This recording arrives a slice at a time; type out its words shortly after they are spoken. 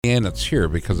It's here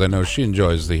because I know she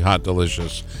enjoys the hot,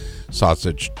 delicious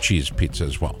sausage cheese pizza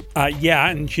as well. Yeah,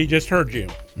 and she just heard you.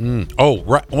 Oh,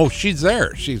 right. Oh, she's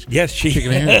there. Yes, she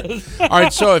can hear it. All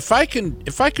right. So if I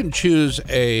can choose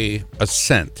a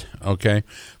scent, okay,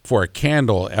 for a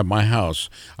candle at my house,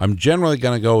 I'm generally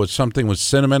going to go with something with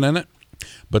cinnamon in it.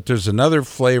 But there's another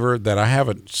flavor that I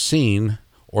haven't seen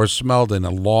or smelled in a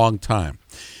long time,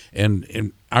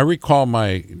 and I recall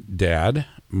my dad,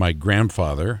 my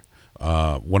grandfather,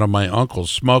 one of my uncles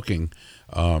smoking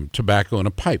tobacco in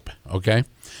a pipe. Okay,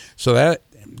 so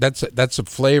that's a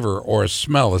flavor or a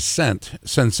smell, a scent,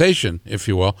 sensation, if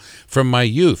you will, from my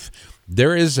youth.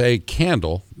 There is a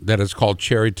candle that is called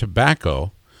cherry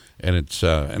tobacco, and it's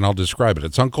and I'll describe it.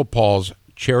 It's Uncle Paul's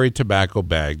cherry tobacco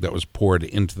bag that was poured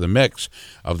into the mix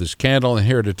of this candle. And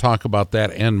here to talk about that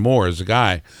and more is a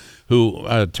guy who,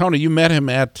 Tony, you met him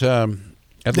at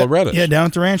Loretta's. Yeah, down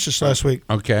at the ranch this last week.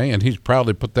 Okay, and he's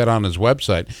proudly put that on his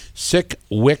website,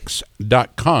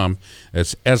 SicWicks.com.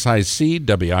 It's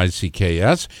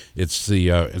SicWicks.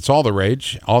 It's all the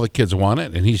rage. All the kids want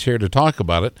it, and he's here to talk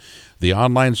about it, the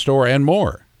online store, and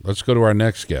more. Let's go to our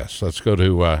next guest. Let's go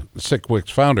to SicWicks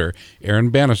founder,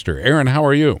 Aaron Bannister. Aaron, how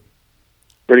are you?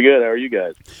 Pretty good. How are you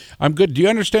guys? I'm good. Do you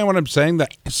understand what I'm saying?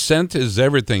 That scent is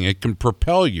everything. It can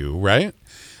propel you, right?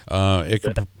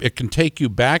 It can take you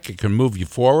back. It can move you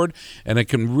forward, and it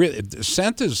can really.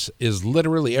 Scent is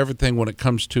literally everything when it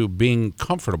comes to being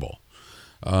comfortable.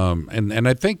 And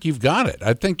I think you've got it.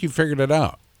 I think you figured it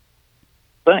out.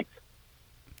 Thanks.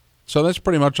 So that's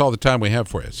pretty much all the time we have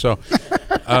for you. So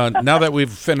now that we've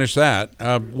finished that,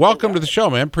 welcome to the show,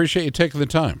 man. Appreciate you taking the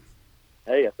time.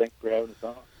 Hey, thanks for having us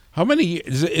on. How many?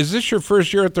 Is this your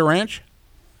first year at the ranch?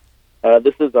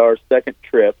 This is our second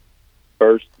trip.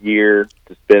 First year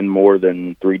to spend more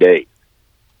than 3 days.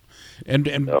 And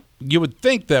so, you would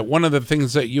think that one of the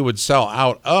things that you would sell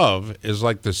out of is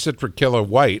like the Citric Killer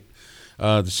White,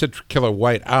 out,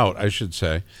 I should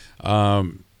say.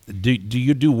 Do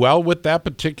you do well with that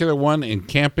particular one in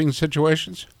camping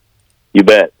situations? You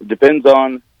bet. It depends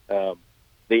on the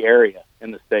area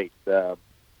in the States. Our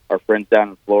friends down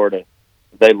in Florida,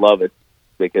 they love it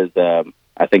because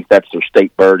I think that's their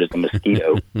state bird is a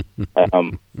mosquito.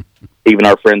 Even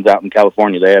our friends out in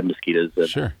California, they have mosquitoes.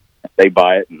 Sure. They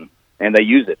buy it and they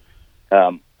use it.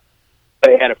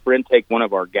 They had a friend take one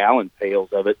of our gallon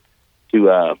pails of it to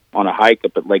on a hike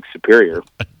up at Lake Superior.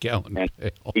 A gallon and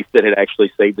pail. He said it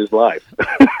actually saved his life.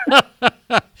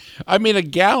 I mean, a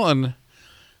gallon.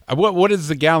 What is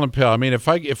the gallon pail? I mean,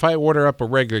 if I order up a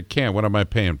regular can, what am I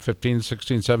paying? $15,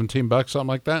 $16, $17, something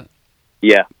like that?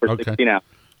 Yeah, for okay. 16 ounces.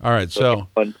 All right, so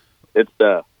it's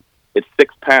 6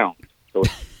 pounds. So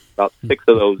it's about 6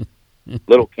 of those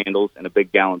little candles in a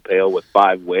big gallon pail with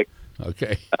 5 wicks.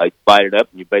 Okay. You light it up,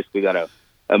 and you basically got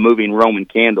a moving Roman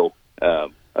candle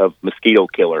of mosquito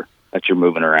killer that you're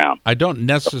moving around. I don't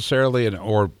necessarily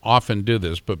or often do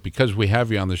this, but because we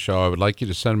have you on the show, I would like you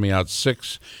to send me out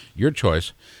 6, your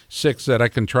choice, 6 that I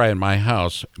can try in my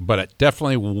house. But I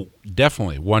definitely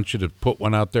want you to put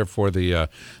one out there for the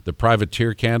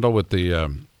privateer candle with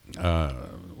the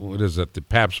what is it? The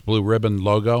Pabst Blue Ribbon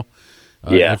logo.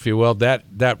 If you will.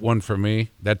 That one for me,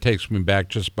 that takes me back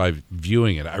just by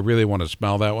viewing it. I really want to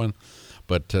smell that one,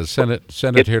 but send it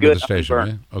here to the station.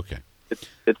 Right? Okay.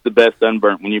 It's the best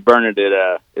unburnt. When you burn it,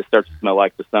 it starts to smell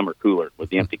like the summer cooler with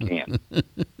the empty can.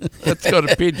 Let's go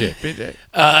to PJ. PJ,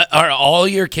 are all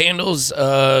your candles?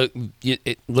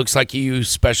 It looks like you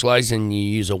specialize in you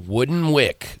use a wooden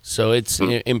wick, so it's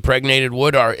impregnated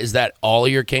wood. Or is that all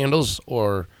your candles,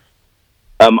 or?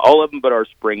 All of them, but our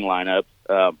spring lineup.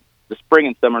 The spring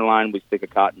and summer line, we stick a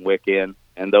cotton wick in,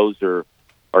 and those are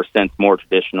scents more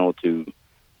traditional to.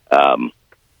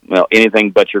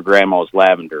 Anything but your grandma's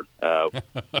lavender.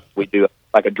 We do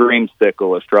like a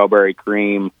dreamsicle, a strawberry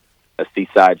cream, a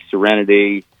seaside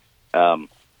serenity,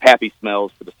 happy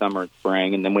smells for the summer and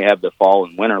spring. And then we have the fall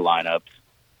and winter lineups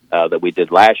that we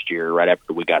did last year right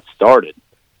after we got started.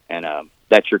 And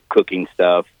that's your cooking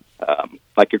stuff,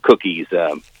 like your cookies,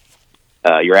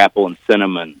 your apple and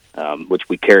cinnamon, which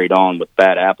we carried on with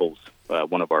Bad Apples,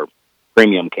 one of our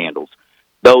premium candles.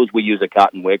 Those we use a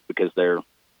cotton wick because they're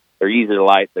easy to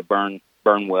light. They burn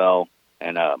well,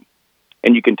 and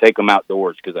you can take them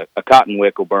outdoors because a cotton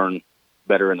wick will burn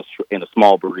better in a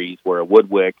small breeze. Where a wood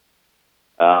wick,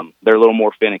 they're a little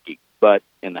more finicky. But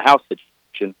in the house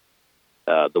situation,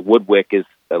 the wood wick is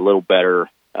a little better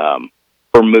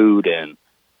for mood, and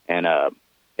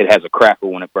it has a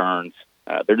crackle when it burns.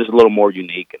 They're just a little more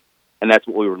unique, and that's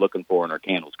what we were looking for in our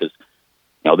candles because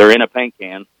they're in a paint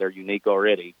can. They're unique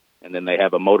already, and then they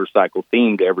have a motorcycle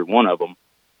theme to every one of them.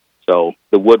 So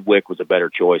the wood wick was a better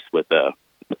choice with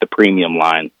the premium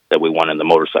line that we want in the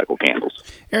motorcycle candles.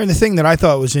 Aaron, the thing that I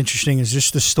thought was interesting is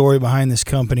just the story behind this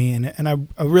company, and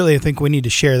I really think we need to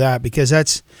share that, because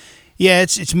that's,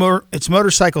 it's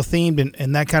motorcycle themed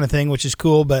and that kind of thing, which is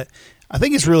cool. But I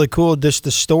think it's really cool just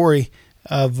the story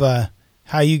of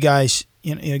how you guys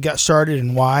got started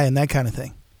and why and that kind of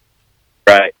thing.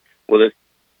 Right. Well,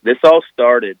 this all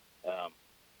started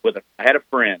I had a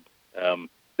friend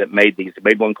that made these. He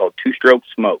made one called Two Stroke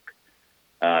Smoke.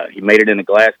 He made it in a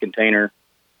glass container.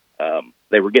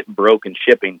 They were getting broke in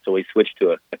shipping, so he switched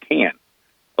to a can.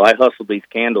 So I hustled these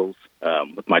candles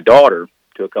with my daughter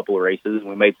to a couple of races, and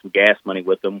we made some gas money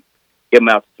with them, give them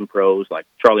out to some pros like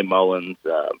Charlie Mullins,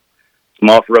 some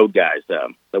off-road guys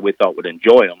that we thought would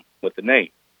enjoy them with the name.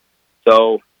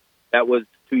 So that was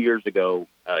 2 years ago.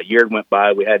 A year went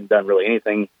by. We hadn't done really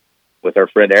anything with our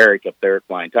friend Eric up there at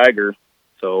Flying Tiger.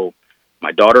 So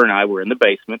my daughter and I were in the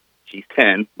basement. She's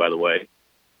 10, by the way.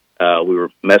 We were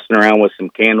messing around with some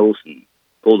candles and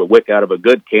pulled a wick out of a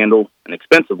good candle, an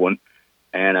expensive one,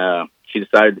 and she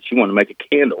decided that she wanted to make a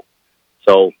candle.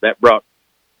 So that brought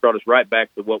us right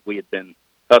back to what we had been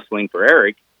hustling for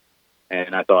Eric,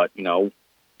 and I thought,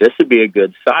 this would be a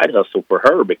good side hustle for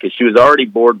her, because she was already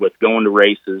bored with going to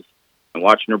races and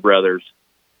watching her brothers.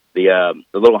 The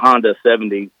little Honda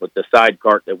 70 with the side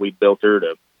cart that we built her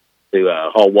to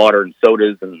haul water and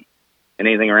sodas and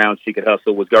anything around she could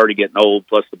hustle was already getting old,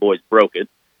 plus the boys broke it.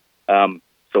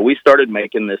 So we started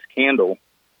making this candle,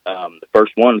 the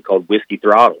first one called Whiskey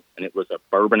Throttle, and it was a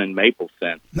bourbon and maple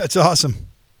scent. That's awesome.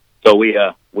 So we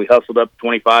hustled up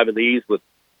 25 of these with,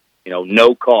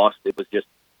 no cost. It was just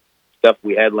stuff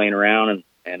we had laying around,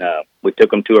 and we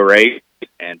took them to a race,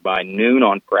 and by noon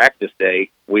on practice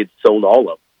day, we'd sold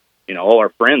all of them. All our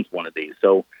friends wanted these.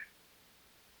 So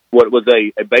what was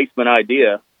a basement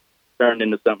idea turned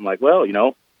into something like, well,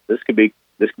 this could be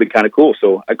kind of cool.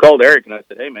 So I called Eric and I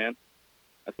said, hey man,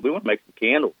 we want to make some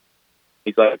candles.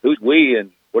 He's like, who's we?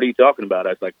 And what are you talking about? I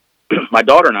was like, my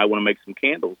daughter and I want to make some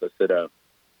candles. I said,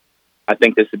 I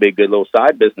think this would be a good little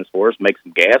side business for us, make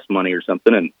some gas money or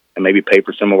something and maybe pay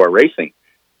for some of our racing.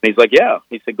 And he's like, yeah.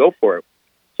 He said, go for it.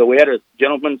 So we had a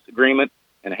gentleman's agreement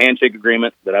and a handshake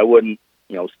agreement that I wouldn't,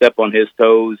 step on his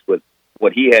toes with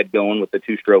what he had going with the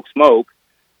Two Stroke Smoke.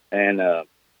 And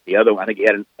the other one, I think he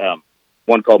had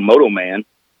one called Moto Man.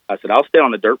 I said, I'll stay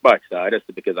on the dirt bike side. I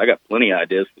said, because I got plenty of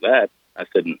ideas for that. I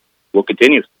said, we'll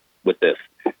continue with this.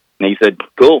 And he said,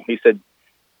 cool. He said,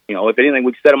 if anything,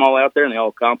 we can set them all out there and they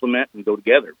all complement and go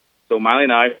together. So Miley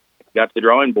and I got to the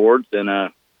drawing boards, and I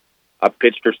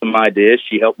pitched her some ideas.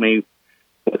 She helped me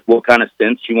with what kind of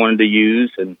scents she wanted to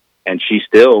use, and she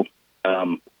still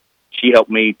she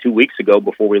helped me 2 weeks ago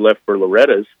before we left for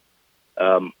Loretta's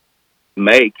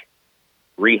make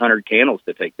 300 candles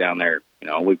to take down there.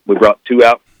 We brought two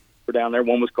out for down there.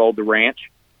 One was called the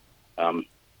Ranch. The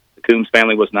Coombs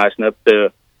family was nice enough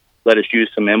to let us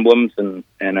use some emblems and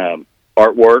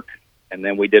artwork, and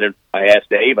then we did it. I asked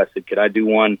Dave, I said, could I do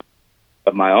one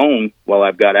of my own while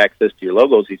I've got access to your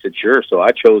logos? He said, sure. So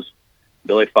I chose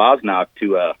Billy Fosnock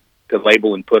to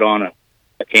label and put on a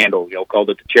candle, called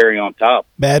it the Cherry on Top.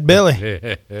 Bad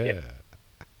Billy. Yeah.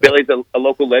 Billy's a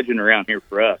local legend around here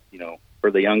for us, for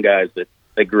the young guys that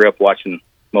they grew up watching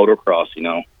motocross,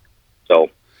 So,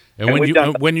 and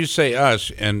when you say us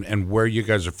and where you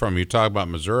guys are from, you talk about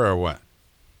Missouri or what?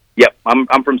 Yep,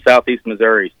 I'm from Southeast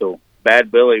Missouri, so Bad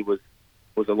Billy was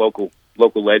a local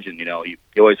legend. You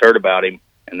always heard about him,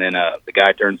 and then the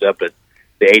guy turns up at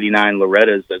the '89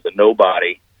 Loretta's as a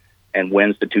nobody and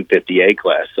wins the 250A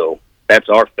class. So that's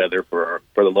our feather for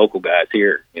the local guys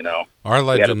here. Our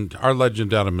legend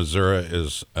out of Missouri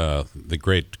is the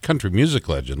great country music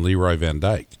legend Leroy Van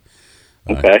Dyke.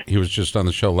 Okay. He was just on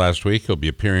the show last week. He'll be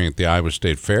appearing at the Iowa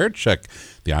State Fair. Check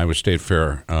the Iowa State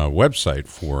Fair website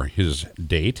for his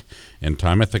date and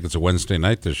time. I think it's a Wednesday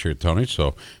night this year, Tony,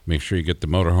 so make sure you get the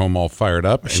motorhome all fired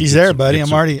up. She's there, buddy.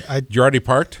 You already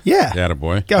parked? Yeah.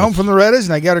 Attaboy. Got home from Loretta's,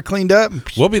 and I got her cleaned up.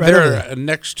 We'll be there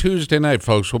next Tuesday night,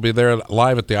 folks. We'll be there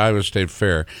live at the Iowa State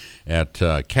Fair at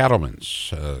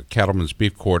Cattleman's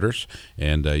Beef Quarters,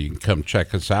 and you can come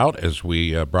check us out as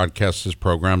we broadcast this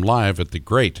program live at the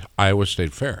great Iowa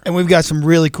State Fair. And we've got some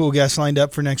really cool guests lined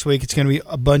up for next week. It's going to be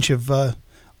a bunch of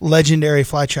legendary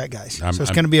flat track guys. So it's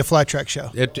going to be a flat track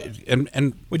show.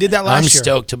 And we did that last year. I'm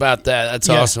stoked about that. That's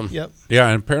awesome. Yep. Yeah,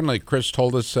 and apparently Chris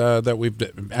told us that we've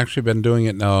actually been doing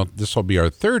it now. This will be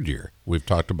our third year. We've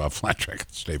talked about flat track at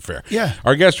the State Fair. Yeah.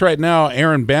 Our guest right now,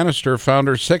 Aaron Bannister,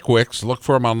 founder SicWicks. Look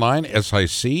for him online,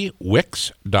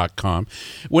 SicWicks.com.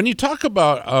 When you talk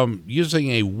about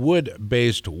using a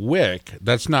wood-based wick,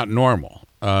 that's not normal.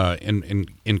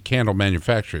 in candle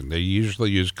manufacturing. They usually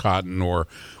use cotton or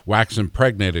wax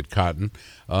impregnated cotton.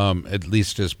 At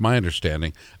least is my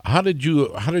understanding. How did you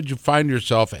find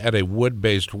yourself at a wood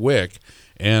based wick,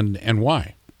 and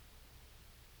why?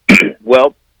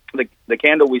 Well, the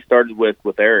candle we started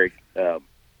with Eric,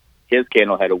 his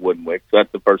candle had a wooden wick, so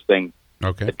that's the first thing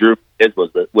Okay, that drew his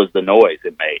was the noise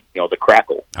it made, the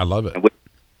crackle. I love it. And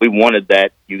we wanted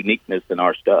that uniqueness in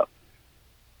our stuff.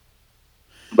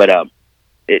 But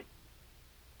it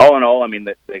all in all, I mean,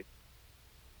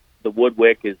 the wood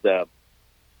wick is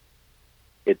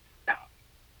it's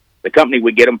the company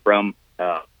we get them from.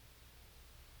 I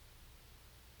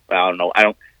don't know.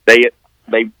 They're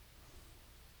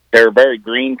a very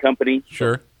green company.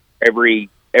 Sure. Every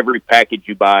package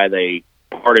you buy,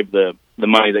 part of the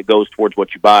money that goes towards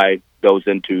what you buy goes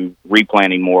into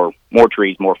replanting more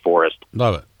trees, more forest.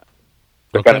 Love it.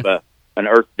 They're kind of an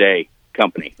Earth Day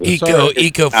company.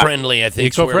 Eco-friendly, I think.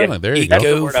 Eco-friendly. There you go.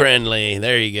 Eco-friendly.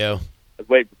 There you go. I was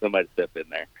waiting for somebody to step in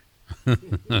there.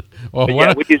 Well,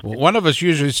 yeah, one of us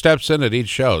usually steps in at each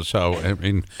show, so I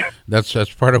mean that's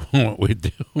part of what we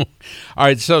do. All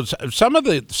right, so some of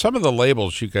the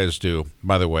labels you guys do,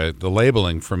 by the way, the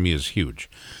labeling for me is huge.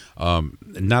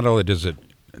 Not only does it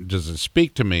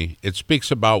speak to me, it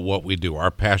speaks about what we do,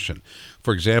 our passion.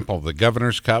 For example, the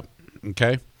Governor's Cup,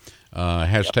 okay,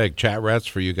 hashtag chat rats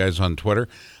for you guys on Twitter.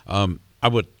 I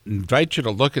would invite you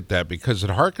to look at that because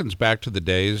it harkens back to the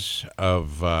days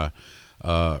of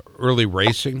early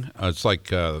racing. It's like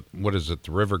what is it,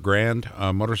 the River Grand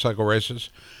motorcycle races,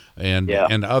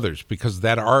 and others, because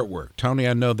that artwork. Tony,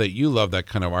 I know that you love that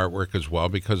kind of artwork as well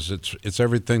because it's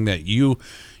everything that you.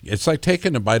 It's like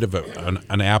taking a bite of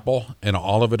an apple and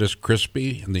all of it is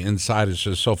crispy and the inside is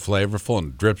just so flavorful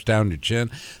and drips down your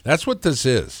chin. That's what this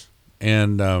is,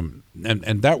 and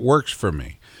that works for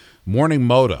me. Morning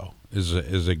Moto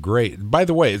is a great. By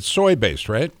the way, it's soy based,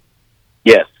 right?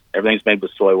 Yes. Everything's made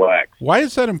with soy wax. Why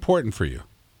is that important for you?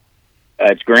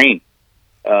 It's green.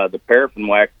 The paraffin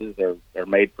waxes are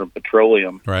made from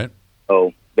petroleum, Right.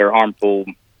 so they're harmful.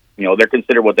 They're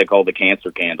considered what they call the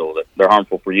cancer candle. They're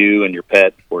harmful for you and your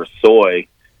pet. Where soy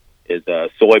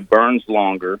burns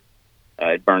longer,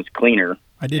 it burns cleaner.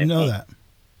 I didn't know that.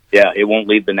 Yeah, it won't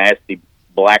leave the nasty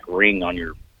black ring on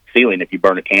your ceiling if you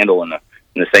burn a candle in the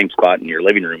same spot in your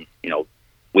living room.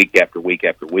 Week after week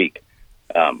after week.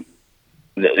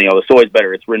 The soy is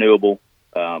better. It's renewable.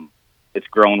 It's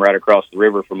grown right across the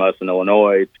river from us in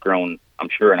Illinois. It's grown, I'm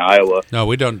sure, in Iowa. No,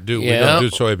 we don't do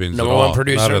soybeans. Number at one all.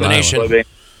 producer Not in the Iowa. nation. Soybean.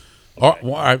 Oh,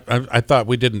 well, I thought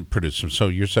we didn't produce them. So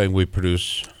you're saying we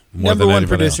produce more Number than one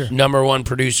anybody producer. else? Number one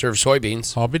producer of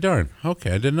soybeans. I'll be darned.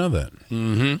 Okay, I didn't know that.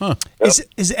 Is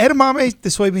edamame the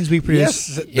soybeans we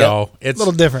produce? No, it's A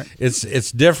little different.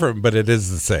 It's different, but it is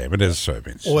the same. It is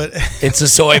soybeans. What? It's a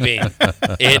soybean.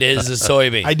 It is a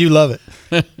soybean. I do love it.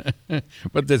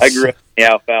 But this I grew up in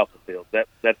the alfalfa fields.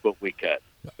 That's what we cut.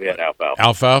 We had alfalfa.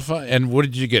 alfalfa. And what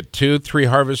did you get? 2-3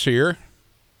 harvests a year?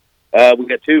 We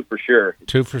got 2 for sure.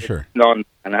 2 for sure.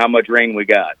 On how much rain we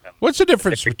got. What's the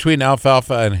difference between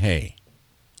alfalfa and hay?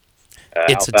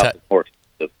 It's alfalfa's more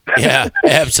expensive. Yeah,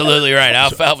 absolutely right.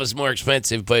 Alfalfa's more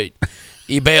expensive, but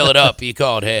you bale it up, you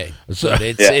call it hay. But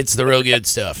it's the real good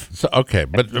stuff. So okay,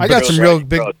 but I got some Right.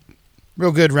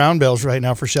 real good round bales right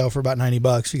now for sale for about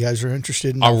 $90. You guys are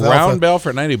interested in a alfalfa. round bale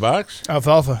for $90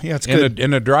 Alfalfa, yeah, it's good.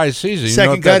 in a dry season. You know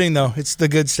Second what that- cutting though, it's the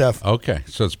good stuff. Okay,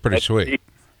 so it's pretty sweet.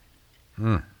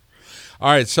 All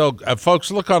right, so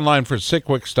folks, look online for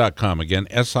SicWicks.com. Again,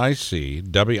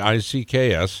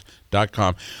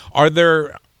 SicWicks.com. Are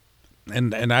there,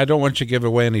 and I don't want you to give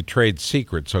away any trade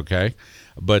secrets, okay?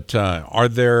 But are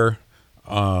there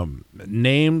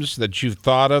names that you've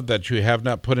thought of that you have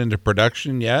not put into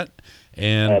production yet?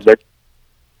 And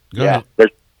go ahead.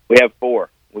 We have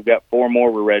 4. We've got 4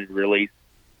 more we're ready to release.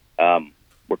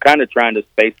 We're kind of trying to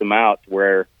space them out to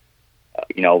where,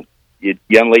 you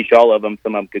unleash all of them,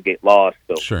 some of them could get lost.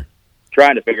 So Sure.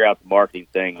 trying to figure out the marketing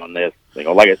thing on this.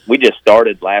 We just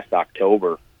started last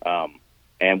October,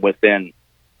 and within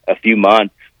a few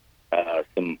months,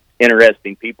 some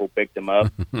interesting people picked them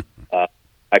up.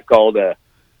 I called.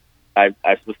 I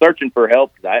was searching for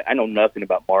help because I know nothing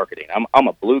about marketing. I'm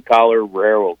a blue collar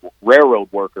railroad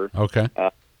worker. Okay.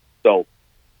 So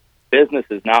business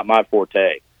is not my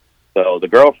forte. So the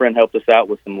girlfriend helped us out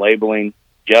with some labeling.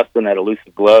 Justin at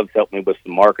Elusive Gloves helped me with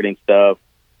some marketing stuff.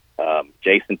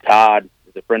 Jason Todd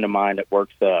is a friend of mine that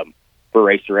works for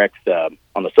Racer X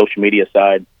on the social media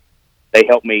side. They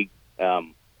helped me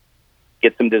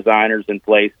get some designers in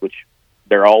place, which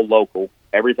they're all local.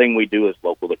 Everything we do is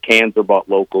local. The cans are bought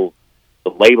local.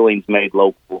 The labeling's made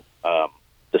local.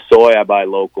 The soy I buy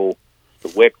local.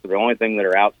 The wicks are the only thing that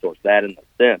are outsourced, that and the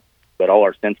scents, but all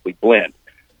our scents we blend.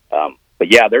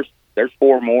 But yeah, there's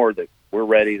 4 more that we're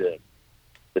ready to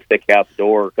stick out the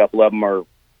door. A couple of them are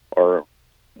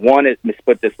one is, let's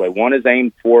put it this way, one is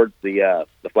aimed towards the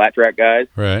flat track guys.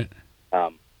 Right.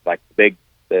 Like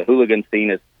the hooligan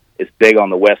scene is big on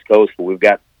the West Coast, but we've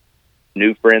got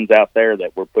new friends out there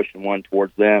that we're pushing one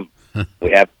towards them.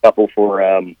 We have a couple for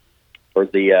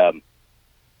the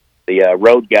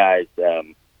road guys,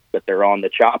 but they're on the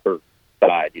chopper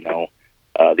side.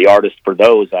 The artist for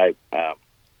those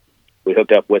we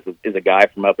hooked up with is a guy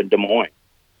from up in Des Moines.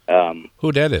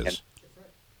 Who that is?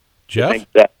 Jeff?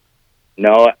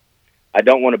 No, I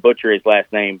don't want to butcher his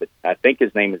last name, but I think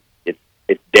his name is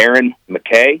it's Darren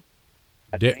McKay.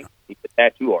 I think he's a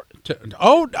tattoo artist.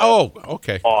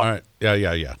 Okay. All right.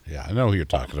 Yeah. I know who you're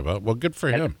talking about. Well, good for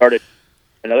him.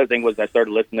 Another thing was I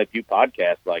started listening to a few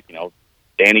podcasts, like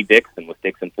Danny Dixon with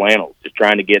Dixon Flannels, just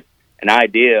trying to get an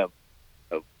idea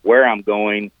of where I'm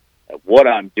going, of what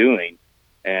I'm doing,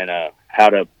 and how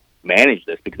to manage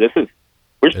this, because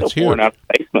we're still pouring out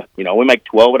the basement. We make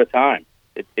 12 at a time.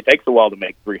 It takes a while to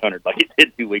make 300 like it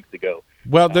did 2 weeks ago.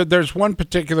 Well, there's one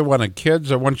particular one of kids.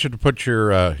 I want you to put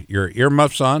your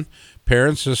earmuffs on.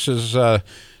 Parents, this is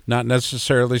not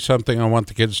necessarily something I want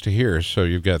the kids to hear. So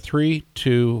you've got 3,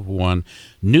 2, 1.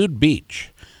 Nude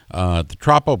Beach, the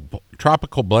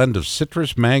tropical blend of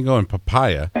citrus, mango, and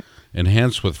papaya,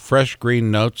 enhanced with fresh green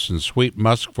notes and sweet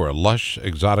musk for a lush,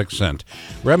 exotic scent,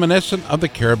 reminiscent of the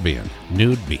Caribbean.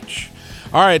 Nude Beach.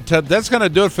 All right, that's going to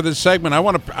do it for this segment. I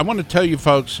want to tell you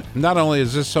folks, not only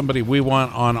is this somebody we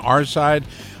want on our side,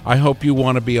 I hope you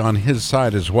want to be on his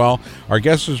side as well. Our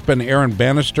guest has been Aaron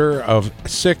Bannister of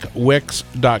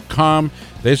SicWicks.com.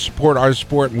 They support our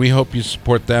sport, and we hope you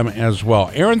support them as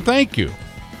well. Aaron, thank you.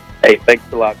 Hey, thanks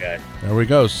a lot, guys. There we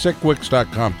go,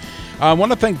 SicWicks.com. I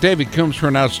want to thank David Coombs for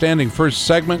an outstanding first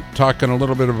segment, talking a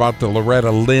little bit about the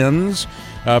Loretta Lynn's.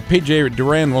 PJ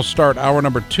Duran will start hour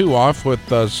number 2 off with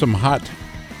some hot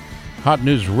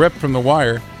news ripped from the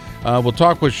wire. We'll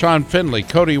talk with Sean Finley,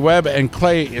 Cody Webb, and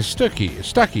Clay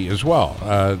Stuckey as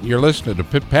well. You're listening to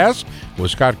Pit Pass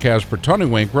with Scott Casper, Tony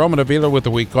Wink, Roman Avila with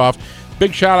the week off.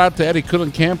 Big shout out to Eddie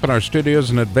Kuhlenkamp in our studios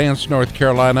in Advance, North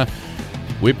Carolina.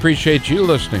 We appreciate you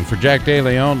listening. For Jack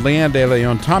DeLeon, Leanne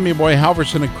DeLeon, Tommy Boy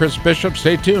Halverson, and Chris Bishop,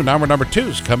 stay tuned. Hour number 2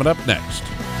 is coming up next.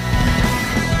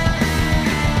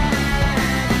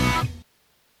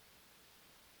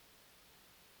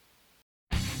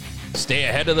 Stay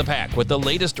ahead of the pack with the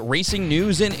latest racing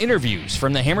news and interviews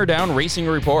from the Hammer Down Racing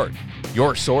Report,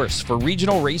 your source for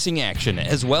regional racing action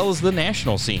as well as the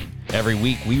national scene. Every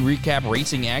week, we recap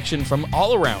racing action from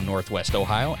all around Northwest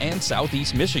Ohio and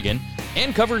Southeast Michigan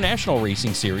and cover national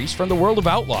racing series from the World of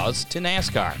Outlaws to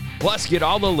NASCAR. Plus, get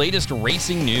all the latest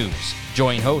racing news.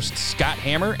 Join hosts Scott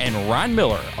Hammer and Ron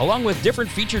Miller, along with different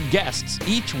featured guests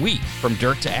each week. From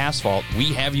dirt to asphalt,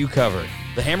 we have you covered.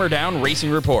 The Hammer Down Racing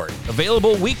Report,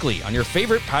 available weekly on your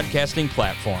favorite podcasting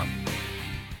platform.